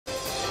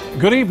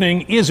Good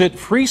evening. Is it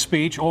free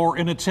speech or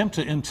an attempt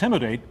to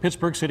intimidate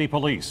Pittsburgh City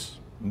Police?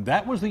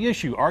 That was the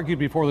issue argued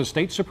before the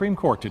state Supreme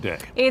Court today.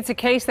 It's a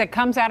case that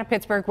comes out of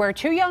Pittsburgh where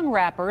two young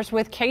rappers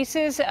with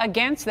cases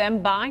against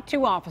them by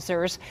two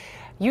officers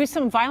used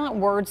some violent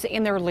words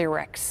in their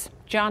lyrics.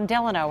 John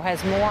Delano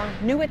has more,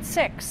 new at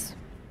 6.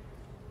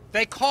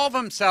 They call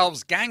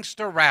themselves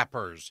gangster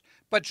rappers,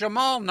 but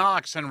Jamal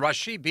Knox and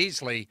Rasheed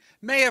Beasley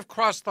may have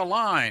crossed the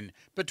line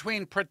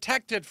between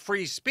protected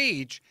free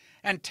speech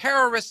and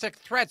terroristic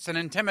threats and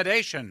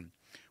intimidation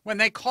when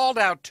they called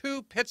out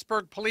two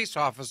Pittsburgh police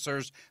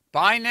officers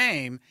by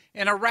name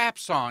in a rap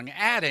song,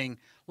 adding,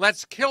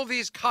 "Let's kill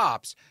these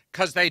cops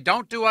 'cause they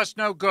don't do us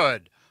no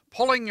good,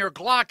 pulling your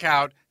Glock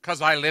out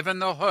 'cause I live in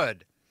the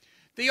hood."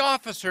 The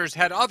officers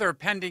had other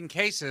pending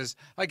cases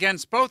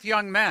against both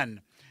young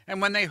men,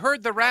 and when they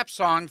heard the rap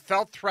song,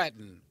 felt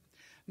threatened.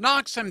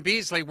 Knox and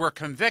Beasley were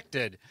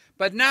convicted,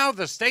 but now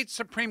the state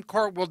Supreme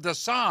Court will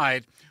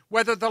decide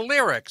whether the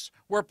lyrics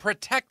were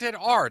protected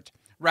art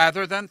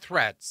rather than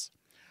threats.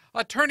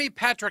 Attorney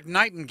Patrick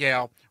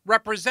Nightingale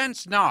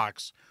represents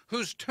Knox,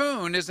 whose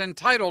tune is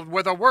entitled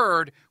with a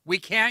word we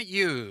can't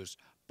use,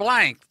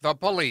 blank the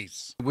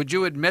police. Would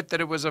you admit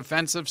that it was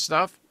offensive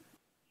stuff?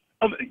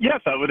 Yes,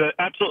 I would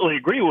absolutely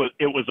agree with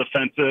it was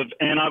offensive,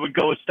 and I would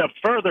go a step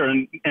further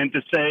and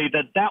to say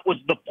that that was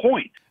the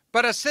point.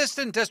 But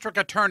Assistant District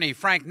Attorney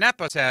Frank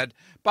Neppa said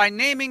by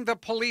naming the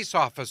police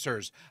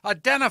officers,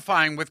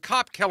 identifying with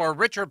cop killer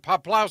Richard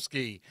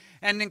Poplowski,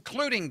 and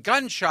including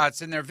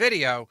gunshots in their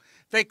video,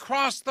 they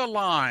crossed the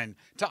line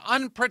to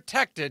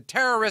unprotected,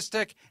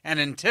 terroristic, and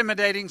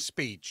intimidating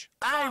speech.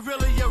 I ain't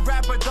really a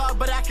rapper, dog,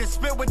 but I can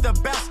spit with the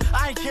best.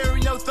 I ain't carry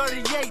no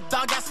 38,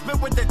 dog, I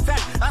spit with the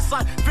tech. That's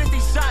like 50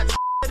 shots.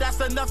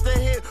 That's enough to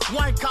hit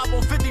one cop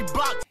on 50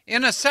 bucks.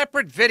 In a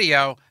separate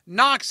video,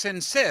 Knox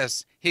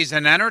insists he's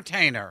an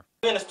entertainer.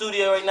 We're in the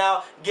studio right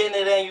now,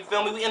 getting it in, you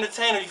feel me? We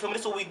entertainers, you feel me?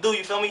 This is what we do,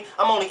 you feel me?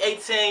 I'm only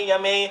 18, you know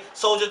what I mean?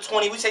 Soldier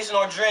 20, we chasing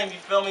our dreams, you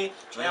feel me?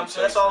 You know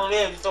that's all it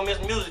is, you feel me?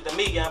 It's music to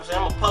me, you know what I'm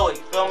saying? I'm a poet,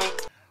 you feel me?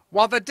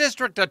 While the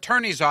district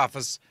attorney's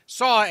office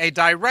saw a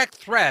direct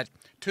threat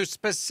to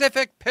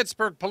specific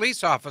Pittsburgh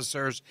police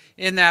officers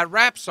in that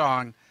rap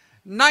song,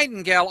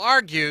 Nightingale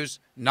argues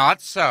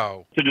not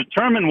so. To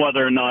determine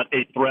whether or not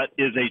a threat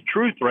is a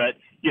true threat,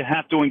 you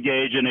have to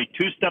engage in a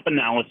two-step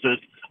analysis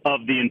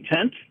of the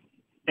intent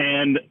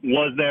and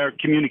was there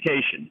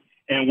communication.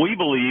 And we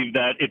believe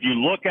that if you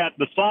look at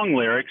the song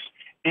lyrics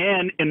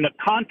and in the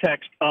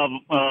context of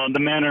the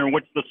manner in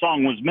which the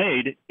song was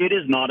made, it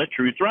is not a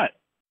true threat.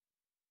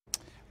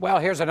 Well,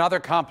 here's another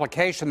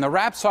complication. The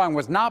rap song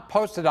was not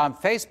posted on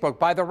Facebook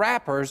by the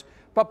rappers,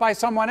 but by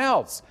someone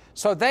else.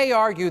 So they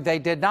argue they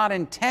did not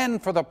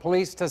intend for the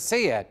police to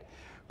see it.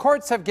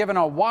 Courts have given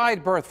a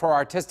wide berth for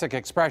artistic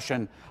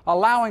expression,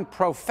 allowing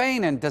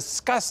profane and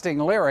disgusting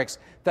lyrics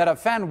that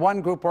offend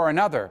one group or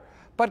another.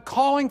 But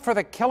calling for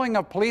the killing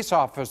of police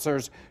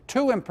officers,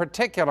 two in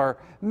particular,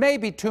 may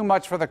be too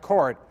much for the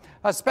court,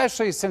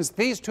 especially since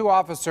these two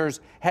officers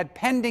had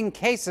pending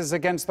cases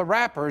against the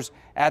rappers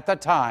at the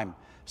time.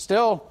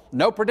 Still,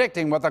 no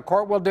predicting what the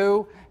court will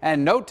do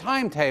and no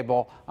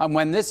timetable on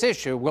when this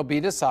issue will be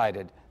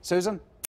decided. Susan?